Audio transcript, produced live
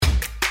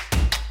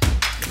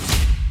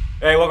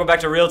Hey, welcome back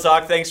to Real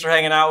Talk. Thanks for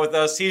hanging out with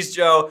us. He's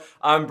Joe.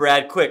 I'm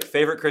Brad. Quick,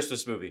 favorite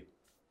Christmas movie?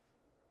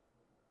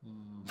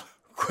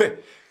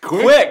 Quick.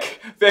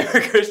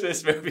 Favorite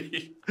Christmas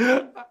movie?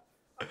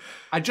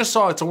 I just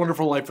saw It's a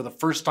Wonderful Life for the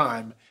first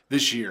time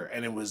this year,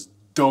 and it was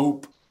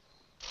dope.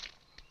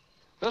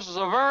 This is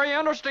a very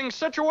interesting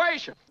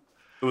situation.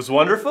 It was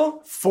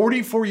wonderful?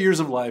 44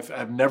 years of life,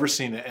 I've never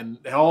seen it, and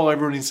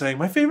everybody's saying,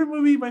 my favorite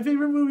movie, my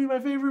favorite movie,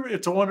 my favorite.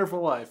 It's a Wonderful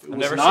Life. It was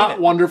never not seen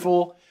it.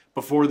 wonderful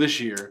before this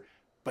year,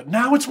 but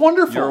now it's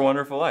wonderful. Your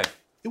Wonderful Life.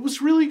 It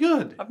was really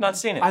good. I've not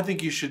seen it. I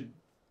think you should.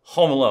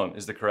 Home Alone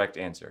is the correct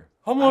answer.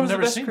 Home Alone is the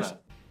best Christmas.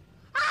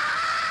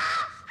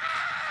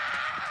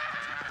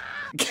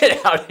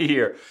 Get out of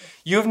here.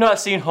 You have not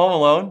seen Home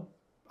Alone?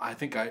 I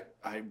think I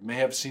may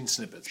have seen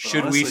snippets. But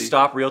Should honestly, we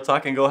stop Real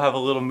Talk and go have a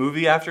little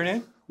movie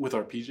afternoon? with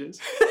our PJs?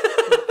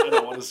 I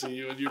don't want to see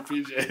you in your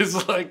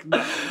PJs. Like,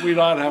 no, we're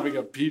not having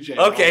a PJ.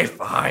 Okay,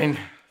 fine.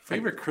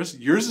 Favorite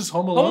Christmas? Yours is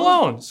Home Alone? Home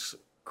Alone's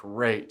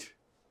great.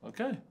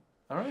 Okay,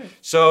 all right.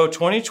 So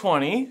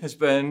 2020 has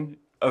been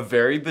a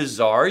very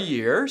bizarre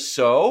year.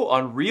 So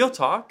on Real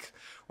Talk,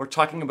 we're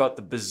talking about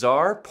the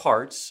bizarre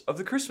parts of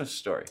the Christmas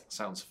story.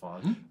 Sounds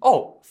fun.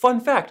 Oh, fun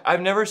fact,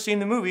 I've never seen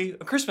the movie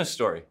A Christmas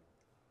Story.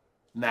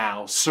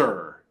 Now,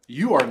 sir,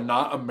 you are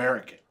not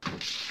American.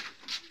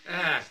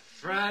 Ah,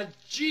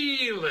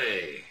 fragile.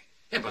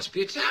 It must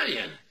be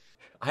Italian.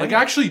 Like,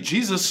 actually,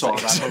 Jesus saw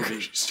that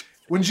movie.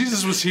 When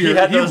Jesus was here, He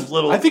had those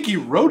little I think he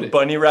wrote it.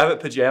 bunny rabbit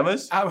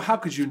pajamas. How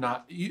could you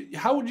not?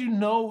 How would you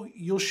know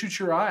you'll shoot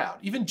your eye out?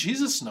 Even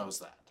Jesus knows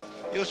that.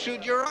 You'll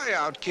shoot your eye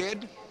out,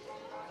 kid.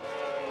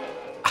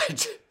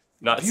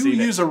 Not If you seen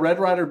use a Red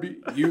Rider,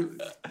 you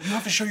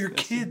have to show your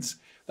kids.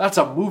 That's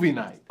a movie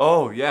night.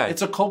 Oh, yeah.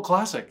 It's a cult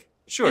classic.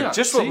 Sure, Yeah,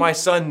 just see? what my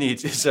son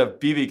needs is a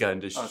BB gun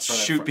to Oh, that's right,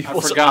 shoot I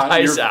people's forgot.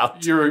 eyes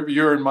out.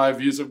 Your and my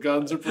views of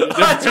guns are pretty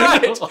different.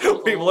 That's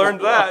right. We've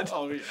learned that.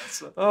 Oh,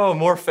 yes. Oh,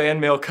 more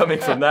fan mail coming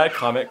from that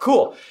comment.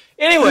 Cool.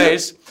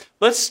 Anyways,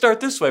 let's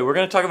start this way. We're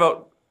going to talk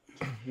about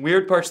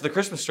weird parts of the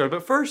Christmas story.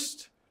 But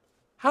first,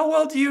 how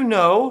well do you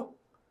know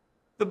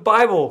the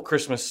Bible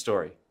Christmas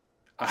story?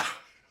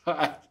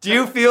 Do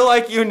you feel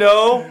like you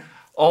know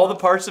all the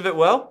parts of it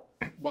well?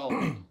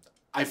 Well,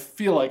 I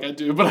feel like I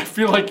do, but I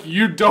feel like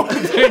you don't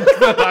think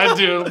that I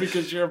do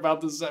because you're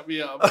about to set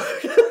me up.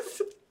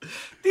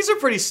 These are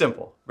pretty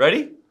simple.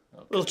 Ready?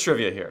 A little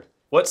trivia here.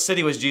 What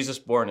city was Jesus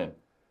born in?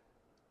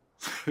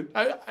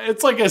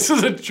 It's like this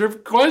is a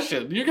trick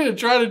question. You're going to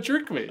try to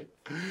trick me.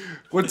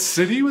 What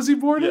city was he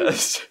born in?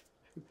 Yes.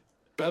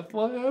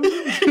 Bethlehem?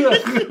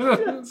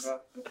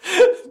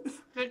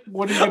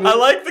 What are you going to... I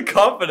like the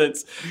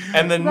confidence.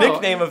 And the No.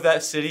 nickname of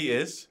that city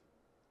is?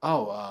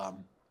 Oh,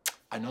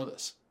 I know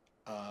this.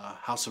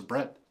 House of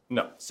Bread.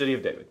 No, City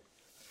of David.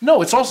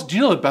 No, it's also... Do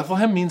you know that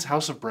Bethlehem means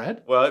House of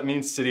Bread? Well, it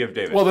means City of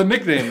David. Well, the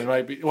nickname it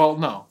might be... Well,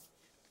 no.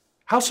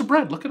 House of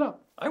Bread. Look it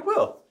up. I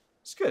will.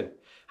 It's good.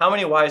 How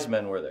many wise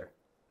men were there?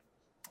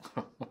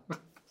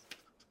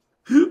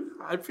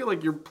 I feel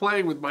like you're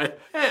playing with my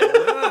head.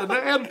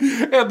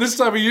 And this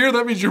time of year,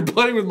 that means you're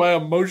playing with my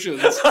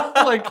emotions.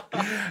 Like,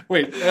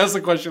 wait, ask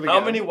the question again.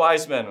 How many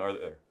wise men are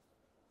there?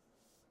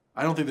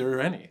 I don't think there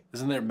are any.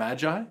 Isn't there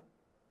Magi?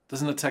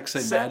 Doesn't the text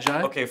say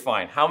Magi? Okay,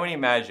 fine. How many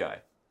magi?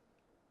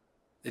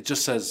 It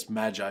just says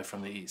Magi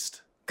from the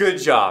East. Good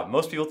job.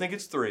 Most people think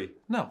it's 3.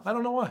 No, I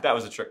don't know why. That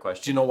was a trick Do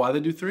question. you know why they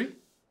do 3?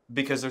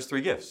 Because there's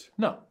 3 gifts.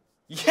 No,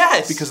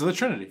 Yes! because of the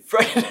Trinity.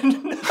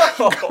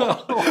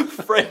 No!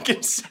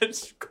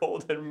 Frankincense,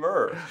 gold, and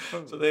myrrh.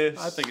 So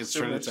I think it's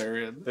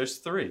Trinitarian. There's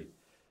 3.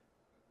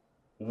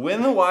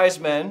 When the wise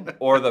men,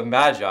 or the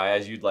magi,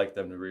 as you'd like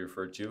them to be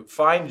referred to,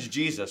 find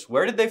Jesus,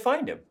 where did they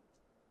find him?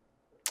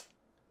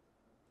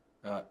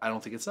 I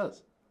don't think it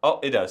says.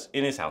 Oh, it does.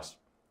 In his house.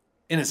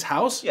 In his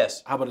house?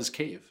 Yes. How about his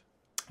cave?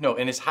 No,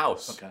 in his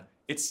house. Okay.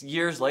 It's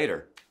years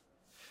later.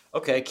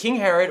 Okay, King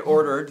Herod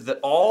ordered that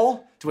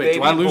all Wait,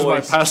 do I lose my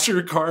boys...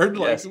 pastor card?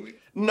 Yes.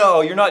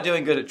 No, you're not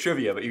doing good at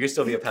trivia, but you can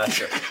still be a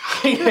pastor.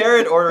 King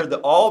Herod ordered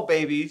that all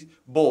baby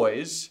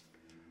boys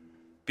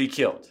be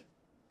killed.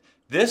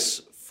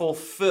 This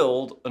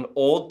fulfilled an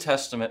Old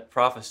Testament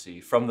prophecy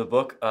from the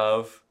book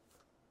of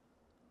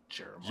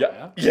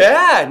Jeremiah.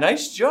 Yeah,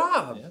 nice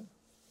job. Yeah.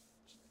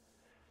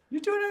 You're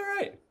doing all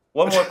right.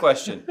 One more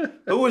question.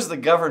 Who was the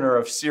governor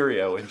of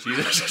Syria when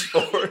Jesus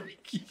was born?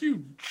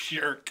 You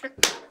jerk.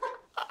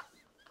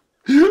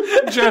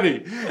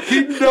 Jenny,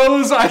 he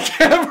knows I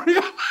can't.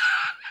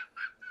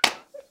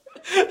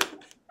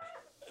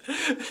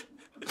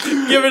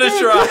 Give it a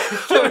try.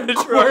 Give it a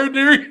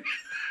try.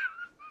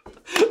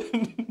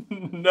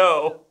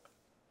 No.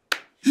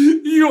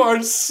 You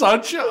are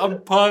such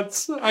a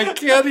putz. I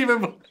can't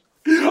even.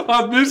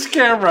 On this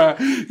camera,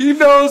 he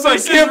knows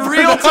This I can't is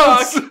real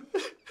pronounce. talk.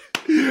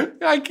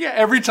 I can't.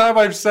 Every time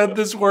I've said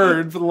this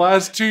word for the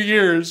last 2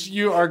 years,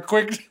 you are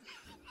quick.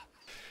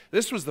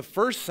 This was the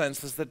first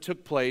census that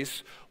took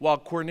place while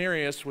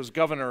Quirinius was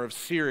governor of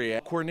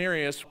Syria.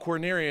 Quirinius.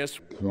 Quirinius.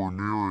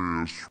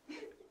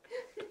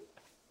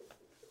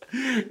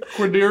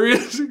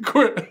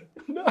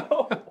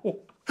 No.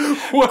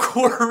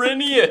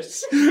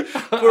 Quirinius.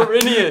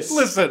 Quirinius.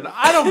 Listen,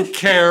 I don't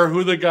care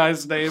who the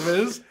guy's name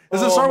is.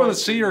 Does it start with a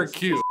C or a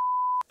Q?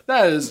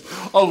 That is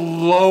a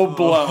low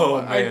blow.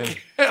 I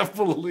can't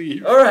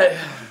believe. All right.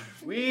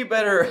 We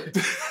better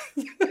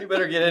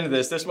get into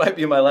this. This might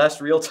be my last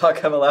real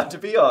talk I'm allowed to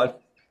be on.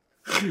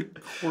 Okay.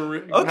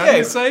 How do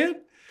you say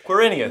it?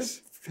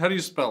 Quirinius. How do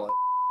you spell it?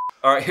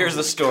 All right, here's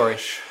the story.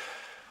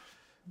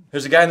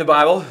 There's a guy in the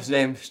Bible. His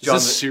name's John.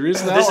 Is this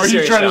serious now? This or is are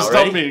you serious trying now. to stump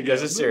Ready? me again?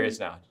 This is serious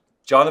now.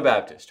 John the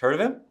Baptist. Heard of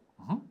him?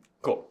 Mm-hmm.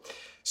 Cool.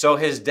 So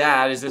his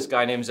dad is this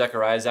guy named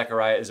Zachariah.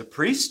 Zachariah is a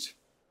priest.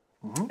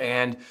 Mm-hmm.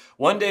 And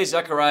one day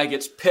Zachariah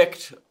gets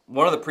picked.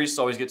 One of the priests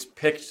always gets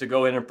picked to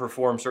go in and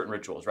perform certain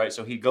rituals, right?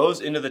 So he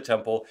goes into the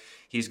temple.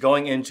 He's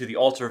going into the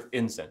altar of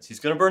incense. He's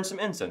going to burn some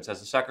incense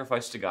as a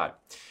sacrifice to God.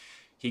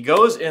 He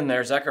goes in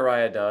there,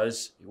 Zechariah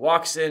does. He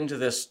walks into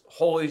this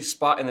holy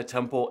spot in the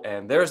temple,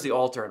 and there's the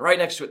altar, and right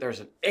next to it,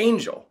 there's an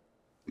angel.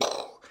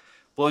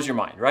 Blows your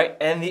mind, right?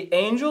 And the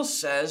angel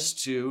says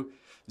to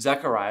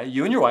Zechariah,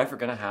 you and your wife are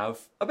going to have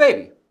a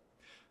baby.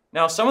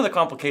 Now, some of the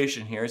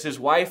complication here is his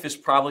wife is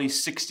probably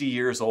 60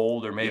 years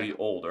old or maybe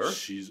older.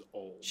 She's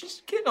old.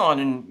 She's getting on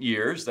in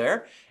years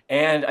there.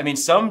 And, I mean,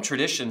 some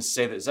traditions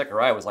say that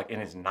Zechariah was like in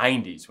his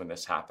 90s when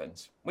this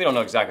happens. We don't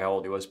know exactly how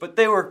old he was, but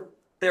they were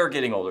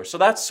getting older. So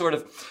that's sort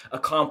of a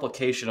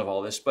complication of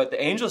all this. But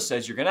the angel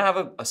says you're going to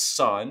have a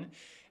son,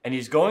 and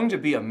he's going to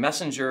be a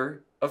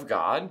messenger of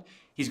God.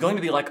 He's going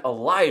to be like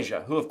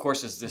Elijah, who, of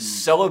course, is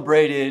this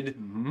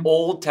celebrated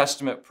Old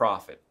Testament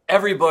prophet.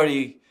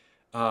 Everybody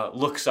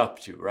looks up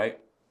to, right?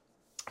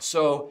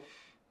 So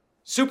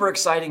super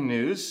exciting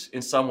news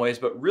in some ways,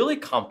 but really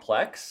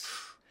complex.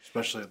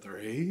 Especially at their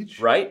age.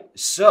 Right?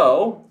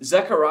 So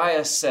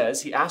Zechariah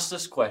says, he asks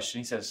this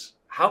question. He says,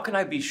 how can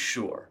I be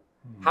sure?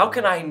 How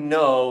can I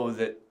know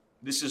that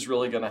this is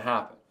really going to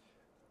happen?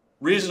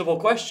 Reasonable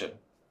question.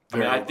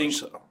 I think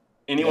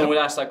anyone would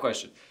ask that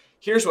question.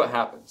 Here's what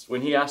happens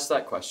when he asks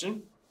that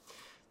question.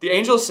 The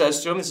angel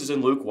says to him, this is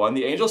in Luke 1,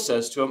 the angel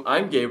says to him,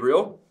 I'm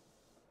Gabriel.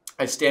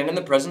 I stand in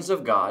the presence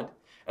of God,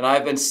 and I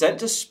have been sent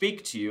to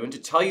speak to you and to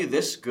tell you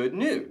this good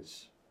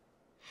news.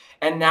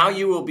 And now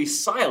you will be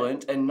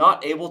silent and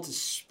not able to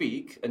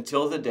speak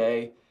until the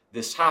day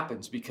this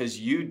happens, because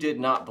you did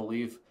not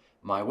believe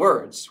my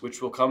words, which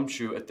will come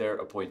true at their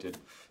appointed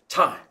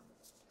time.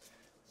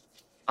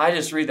 I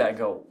just read that and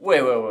go,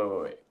 wait.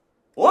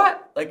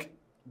 What? Like,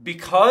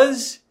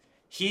 because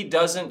he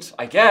doesn't,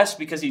 I guess,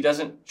 because he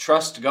doesn't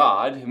trust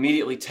God,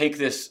 immediately take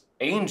this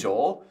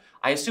angel.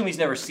 I assume he's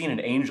never seen an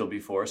angel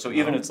before. So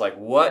even it's like,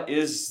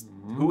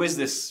 who is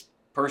this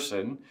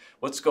person?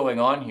 What's going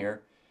on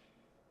here?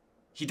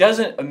 He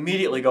doesn't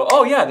immediately go,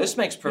 oh yeah, this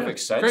makes perfect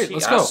sense. Great, he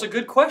let's asks go. a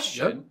good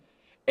question. Yep.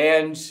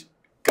 And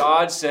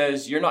God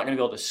says, you're not going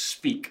to be able to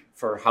speak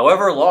for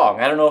however long.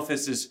 I don't know if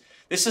this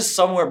is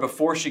somewhere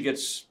before she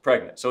gets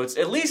pregnant. So it's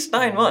at least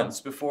 9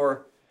 months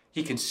before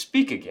he can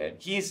speak again.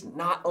 He's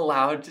not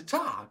allowed to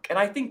talk. And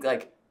I think, I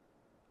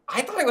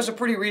thought it was a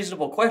pretty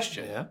reasonable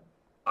question. Yeah.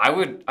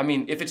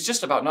 If it's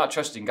just about not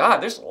trusting God,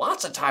 there's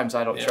lots of times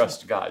I don't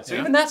trust God. So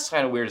even that's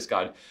kind of weird as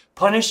God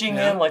punishing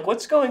him. Like,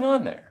 what's going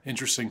on there?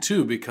 Interesting,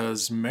 too,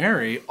 because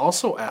Mary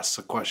also asks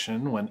a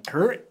question when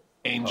her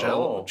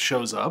angel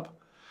shows up.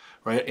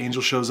 Right?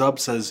 Angel shows up,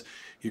 says,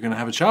 you're going to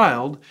have a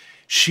child.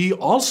 She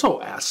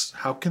also asks,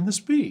 how can this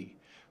be?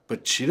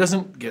 But she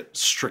doesn't get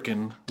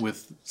stricken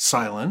with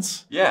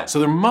silence. Yeah. So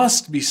there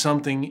must be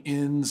something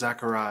in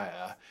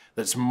Zechariah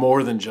that's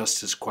more than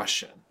just his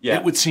question. Yeah.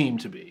 It would seem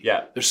to be.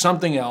 Yeah. There's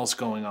something else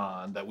going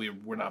on that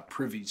we're not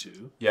privy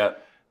to. Yeah.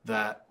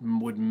 That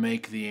would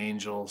make the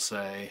angel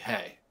say,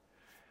 hey,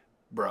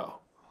 bro,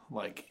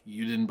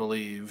 you didn't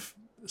believe,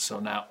 so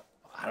now...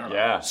 I don't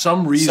know.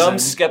 Some reason. Some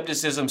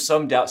skepticism,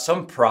 some doubt,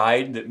 some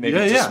pride that maybe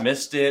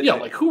dismissed it.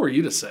 Yeah, who are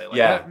you to say?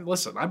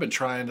 Listen, I've been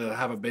trying to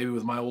have a baby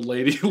with my old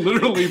lady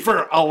literally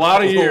for a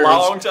lot of years. A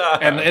long time.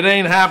 And it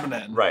ain't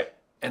happening. Right.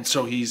 And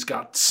so he's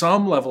got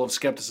some level of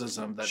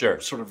skepticism that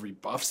sort of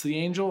rebuffs the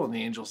angel, and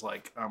the angel's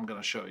like, I'm going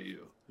to show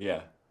you.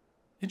 Yeah.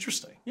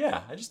 Interesting.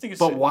 Yeah, I just think it's...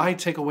 But why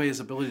take away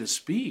his ability to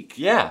speak?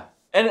 Yeah.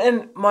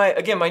 And my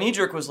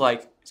knee-jerk was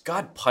like, is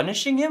God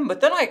punishing him? But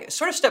then I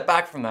sort of stepped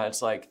back from that.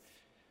 It's like,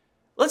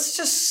 let's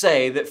just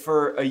say that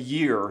for a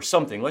year or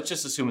something, let's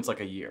just assume it's like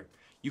a year,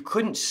 you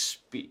couldn't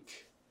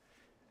speak.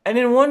 And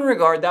in one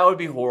regard, that would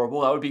be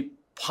horrible. That would be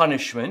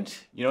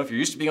punishment. You know, if you're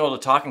used to being able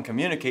to talk and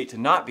communicate, to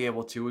not be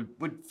able to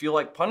would feel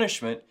like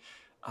punishment.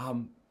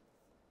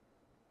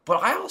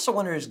 But I also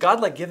wonder, is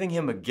God giving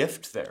him a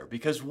gift there?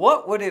 Because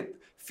what would it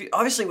feel?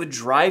 Obviously, it would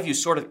drive you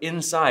sort of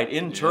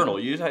internal.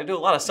 You do a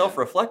lot of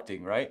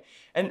self-reflecting, right?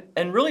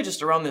 And really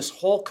just around this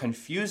whole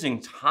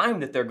confusing time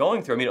that they're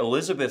going through. I mean,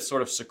 Elizabeth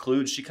sort of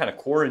secludes. She kind of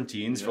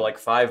quarantines for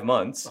 5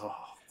 months. Oh,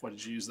 what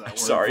did you use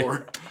that word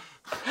for?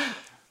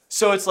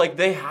 So it's like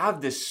they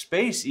have this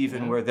space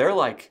even where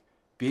they're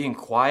being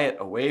quiet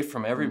away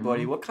from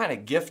everybody. What kind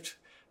of gift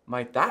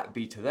might that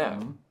be to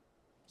them?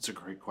 It's a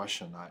great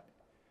question.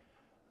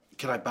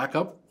 Can I back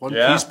up one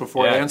piece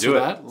before I answer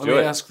that? Let me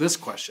ask this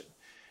question.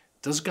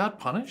 Does God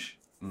punish?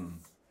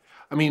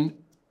 I mean,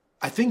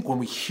 I think when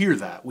we hear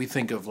that, we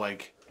think of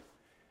like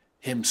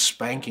him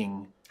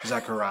spanking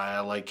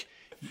Zechariah, like,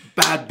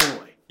 bad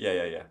boy.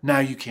 Yeah. Now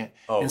you can't.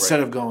 Oh, Instead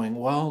right. of going,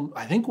 well,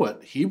 I think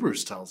what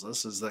Hebrews tells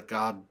us is that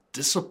God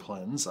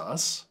disciplines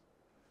us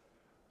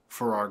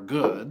for our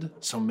good.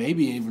 So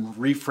maybe even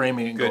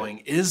reframing and Good. going,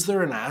 is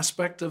there an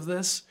aspect of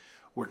this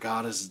where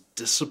God is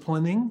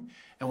disciplining?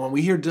 And when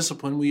we hear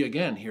discipline, we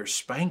again hear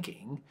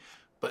spanking.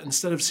 But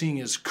instead of seeing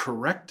it as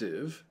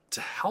corrective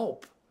to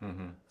help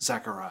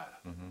Zechariah,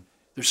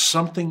 there's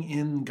something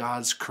in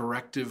God's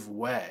corrective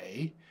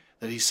way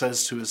that he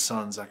says to his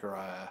son,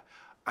 Zechariah,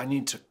 I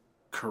need to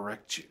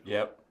correct you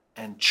Yep.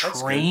 and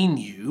That's train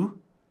you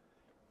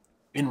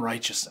in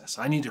righteousness.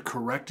 I need to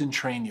correct and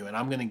train you, and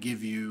I'm going to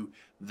give you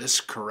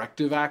this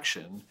corrective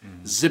action.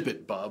 Zip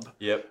it, bub.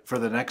 Yep. For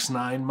the next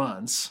 9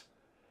 months.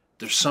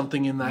 There's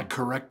something in that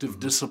corrective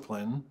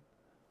discipline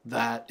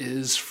that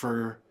is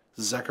for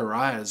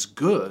Zechariah's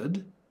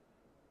good.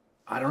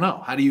 I don't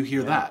know. How do you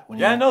hear that? When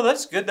Yeah, you, no,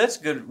 that's good. That's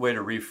a good way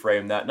to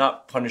reframe that.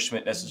 Not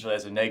punishment necessarily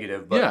as a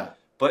negative, but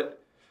but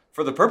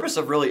for the purpose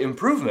of really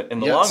improvement in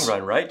the long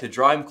run, right? To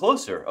draw him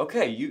closer.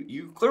 Okay,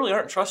 you clearly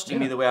aren't trusting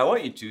me the way I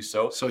want you to,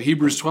 so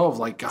Hebrews 12,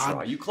 like draw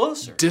God you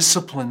closer.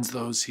 disciplines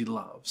those he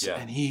loves, Yeah.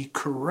 and he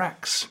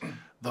corrects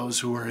those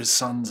who are his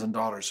sons and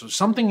daughters. So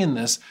something in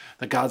this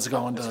that God's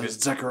going to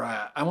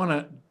Zechariah, I want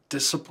to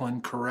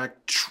discipline,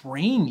 correct,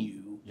 train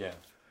you, Yeah.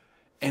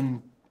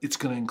 and it's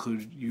going to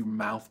include your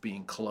mouth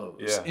being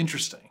closed. Yeah.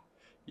 Interesting.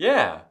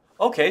 Yeah.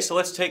 Okay, so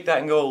let's take that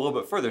and go a little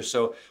bit further.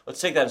 So let's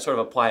take that and sort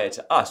of apply it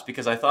to us,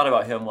 because I thought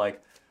about him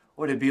like,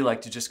 what would it be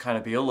like to just kind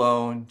of be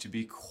alone, to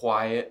be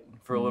quiet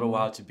for a little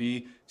while, to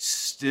be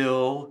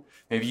still?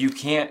 Maybe you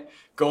can't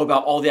go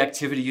about all the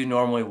activity you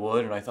normally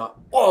would. And I thought,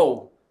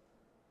 whoa,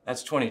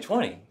 that's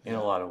 2020 in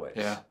a lot of ways.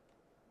 Yeah.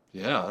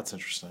 Yeah, that's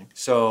interesting.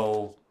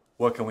 So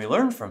what can we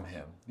learn from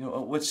him? You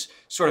know, what's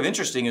sort of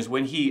interesting is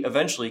when he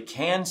eventually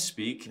can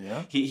speak,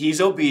 he's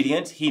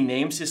obedient. He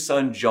names his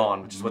son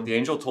John, which is what the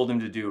angel told him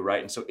to do, right?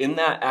 And so in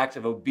that act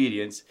of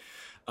obedience,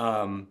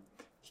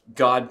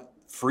 God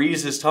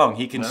frees his tongue.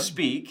 He can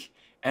speak.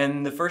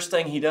 And the first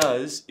thing he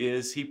does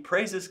is he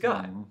praises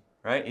God,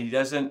 right? He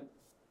doesn't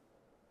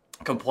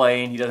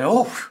complain. He doesn't,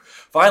 oh,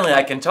 finally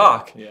I can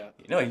talk. Yeah.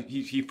 You know,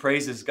 he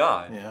praises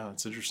God. Yeah,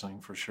 it's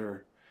interesting for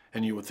sure.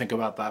 And you would think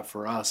about that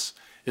for us.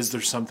 Is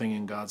there something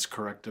in God's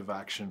corrective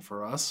action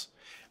for us?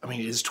 I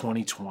mean, is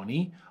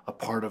 2020 a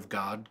part of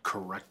God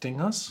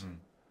correcting us?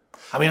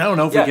 I mean, I don't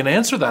know if we can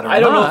answer that or not. I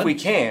don't know if we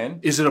can.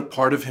 Is it a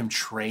part of him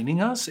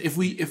training us? If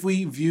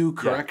we view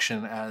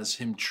correction as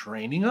him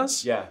training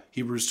us,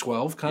 Hebrews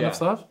 12 kind of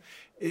stuff,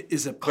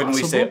 is it possible?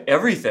 Couldn't we say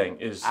everything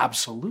is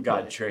absolutely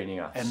God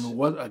training us? And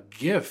what a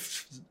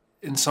gift.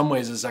 In some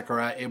ways, is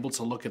Zechariah able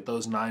to look at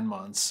those 9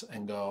 months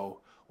and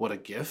go, what a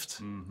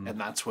gift. And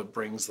that's what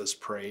brings this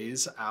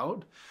praise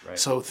out. Right.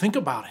 So think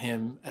about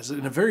him as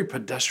in a very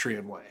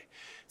pedestrian way.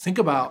 Think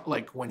about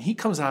like when he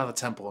comes out of the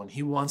temple and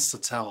he wants to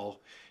tell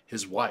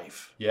his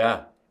wife.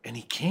 Yeah. And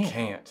he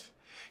can't.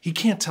 He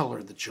can't tell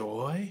her the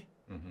joy.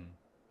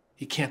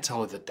 He can't tell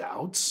her the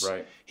doubts.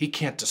 Right. He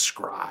can't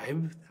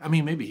describe. I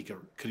mean, maybe he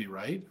could he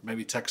write?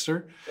 Maybe text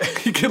her?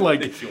 He could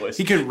like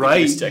he could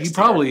write. He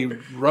probably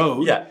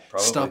wrote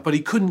stuff, but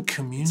he couldn't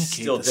communicate.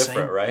 Still the different,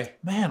 same.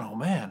 right? Man, oh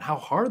man, how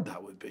hard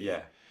that would be.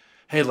 Yeah.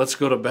 Hey, let's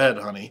go to bed,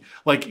 honey.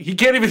 Like he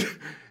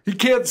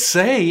can't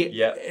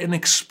say and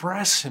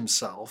express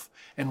himself.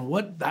 And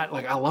what that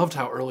like I loved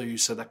how earlier you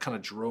said that kind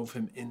of drove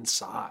him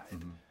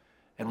inside.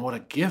 And what a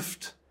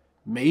gift.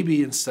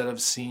 Maybe instead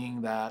of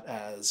seeing that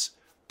as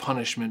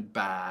punishment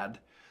bad,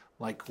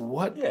 like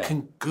what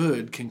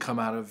good can come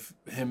out of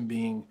him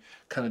being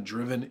kind of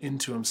driven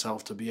into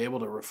himself to be able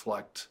to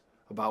reflect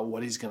about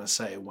what he's going to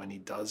say when he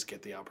does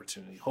get the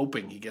opportunity,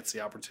 hoping he gets the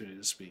opportunity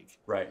to speak.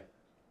 Right.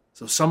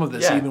 So some of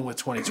this, even with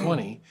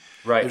 2020,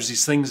 right, there's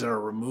these things that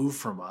are removed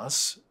from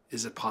us.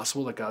 Is it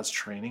possible that God's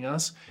training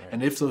us? Right.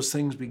 And if those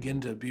things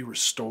begin to be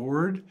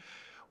restored,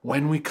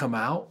 when we come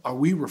out, are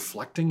we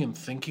reflecting and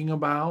thinking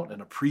about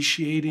and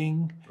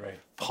appreciating,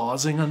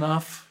 pausing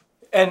enough?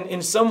 And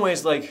in some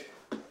ways, like,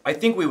 I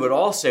think we would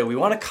all say we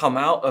want to come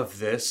out of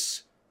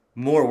this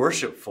more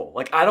worshipful.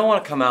 Like, I don't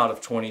want to come out of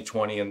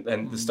 2020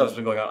 and the stuff's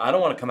been going on. I don't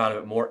want to come out of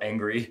it more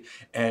angry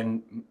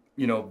and,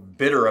 you know,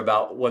 bitter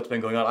about what's been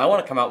going on. I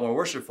want to come out more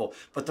worshipful.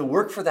 But the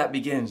work for that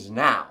begins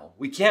now.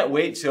 We can't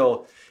wait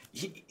till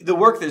the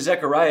work that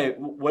Zechariah,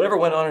 whatever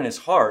went on in his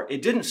heart,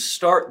 it didn't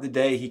start the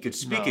day he could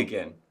speak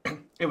again.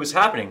 It was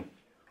happening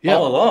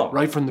all along.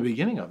 Right from the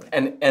beginning of it.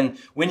 And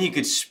when he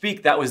could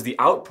speak, that was the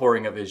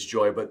outpouring of his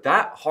joy. But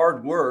that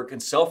hard work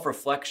and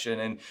self-reflection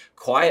and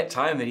quiet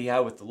time that he had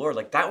with the Lord,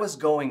 like that was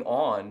going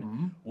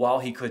on while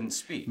he couldn't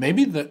speak.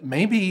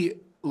 Maybe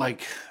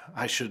like,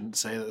 I shouldn't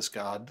say this,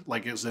 God,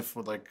 like as if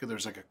like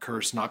there's like a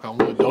curse, knock on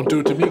wood, don't do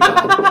it to me,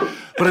 God.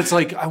 But it's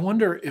like, I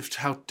wonder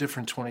how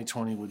different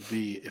 2020 would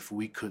be if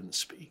we couldn't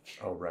speak.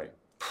 Oh, right.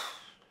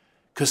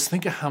 Because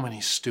think of how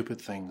many stupid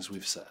things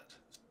we've said.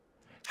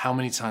 How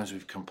many times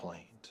we've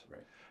complained.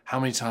 How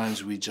many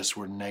times we just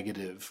were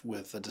negative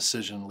with a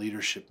decision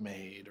leadership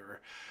made or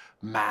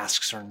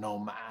masks or no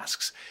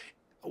masks.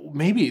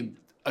 maybe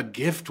a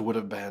gift would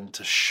have been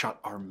to shut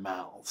our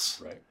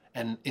mouths. Right.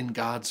 And in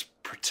God's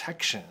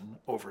protection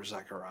over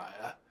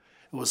Zechariah,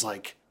 it was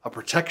like a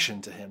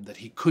protection to him that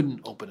he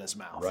couldn't open his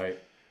mouth. Right.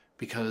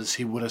 Because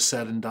he would have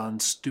said and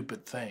done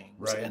stupid things.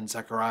 Right. And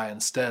Zechariah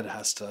instead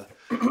has to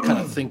kind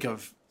of think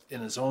of,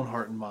 in his own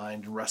heart and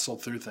mind, wrestle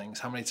through things.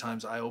 How many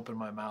times I open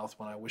my mouth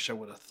when I wish I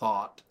would have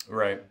thought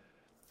Right.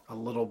 a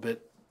little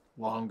bit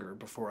longer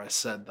before I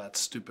said that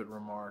stupid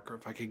remark. Or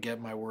if I could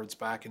get my words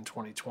back in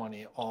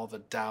 2020, all the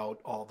doubt,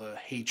 all the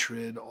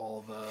hatred,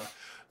 all the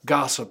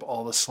gossip,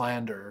 all the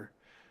slander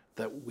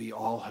that we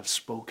all have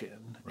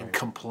spoken, and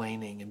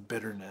complaining and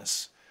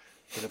bitterness,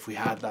 that if we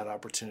had that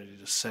opportunity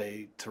to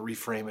say, to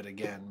reframe it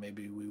again,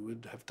 maybe we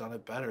would have done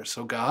it better.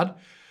 So God,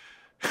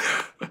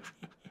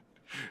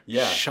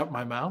 Yeah. shut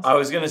my mouth. I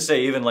was going to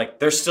say, even like,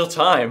 there's still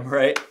time,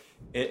 right?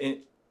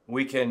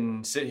 We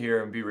can sit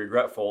here and be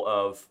regretful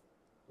of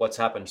what's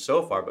happened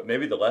so far, but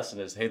maybe the lesson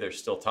is, hey, there's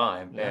still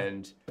time. Yeah.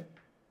 And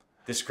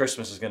this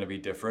Christmas is going to be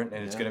different,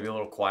 and it's going to be a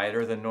little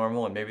quieter than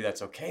normal, and maybe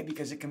that's okay,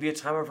 because it can be a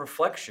time of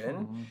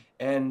reflection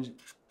and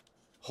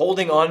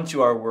holding on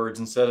to our words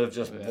instead of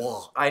just,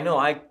 I know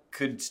I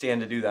could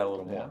stand to do that a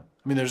little more.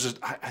 I mean, there's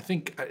I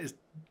think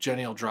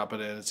Jenny will drop it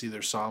in. It's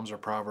either Psalms or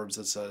Proverbs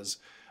that says,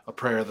 a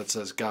prayer that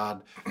says,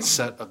 God,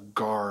 set a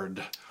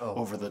guard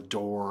over the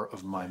door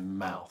of my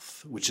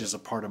mouth, which is a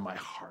part of my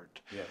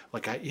heart. Yeah.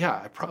 Like,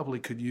 I probably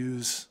could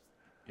use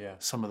Yeah.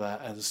 some of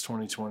that as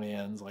 2020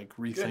 ends, like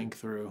rethink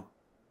through.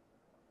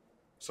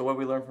 So what did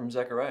we learn from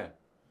Zechariah?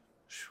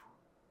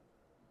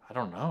 I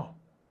don't know.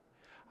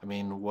 I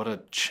mean, what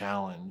a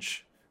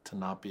challenge to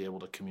not be able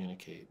to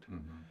communicate.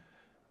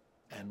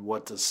 And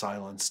what does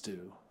silence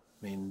do?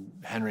 I mean,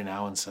 Henry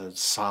Nouwen said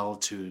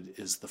solitude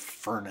is the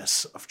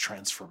furnace of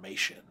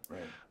transformation.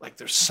 Right. Like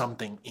there's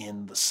something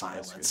in the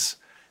silence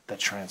that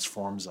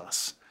transforms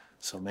us.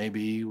 So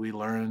maybe we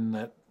learn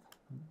that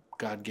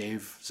God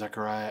gave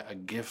Zechariah a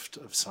gift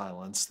of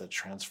silence that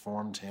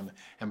transformed him.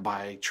 And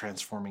by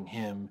transforming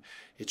him,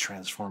 it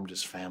transformed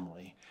his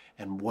family.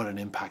 And what an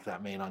impact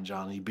that made on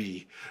John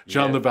E.B.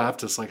 John the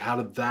Baptist, like how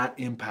did that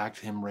impact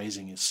him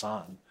raising his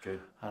son? Good.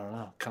 I don't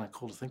know. Kind of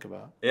cool to think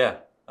about. Yeah,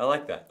 I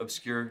like that.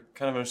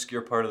 Kind of an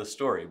obscure part of the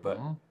story, but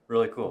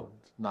really cool.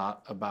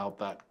 Not about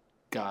that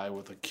guy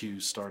with a Q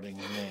starting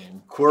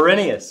name.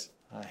 Quirinius.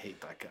 I hate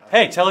that guy.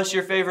 Hey, tell us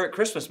your favorite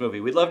Christmas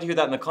movie. We'd love to hear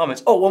that in the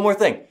comments. Oh, one more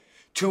thing.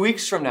 2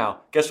 weeks from now,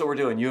 guess what we're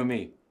doing, you and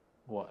me?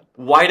 What?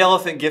 White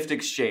Elephant Gift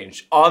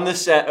Exchange on the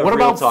set of What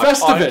Real about Talk,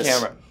 Festivus? on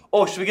camera.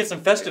 Oh, should we get some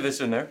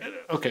Festivus in there?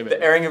 Okay,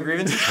 The airing of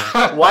grievances.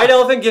 White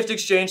Elephant Gift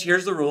Exchange,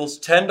 here's the rules.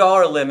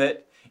 $10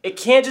 limit. It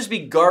can't just be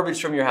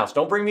garbage from your house.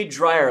 Don't bring me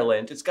dryer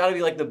lint. It's got to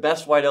be like the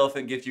best White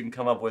Elephant gift you can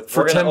come up with.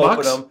 For We're going to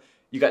open $10? them.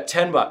 You got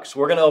 $10.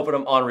 We're going to open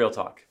them on Real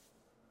Talk.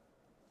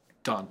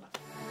 Done.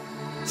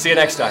 See you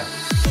next time.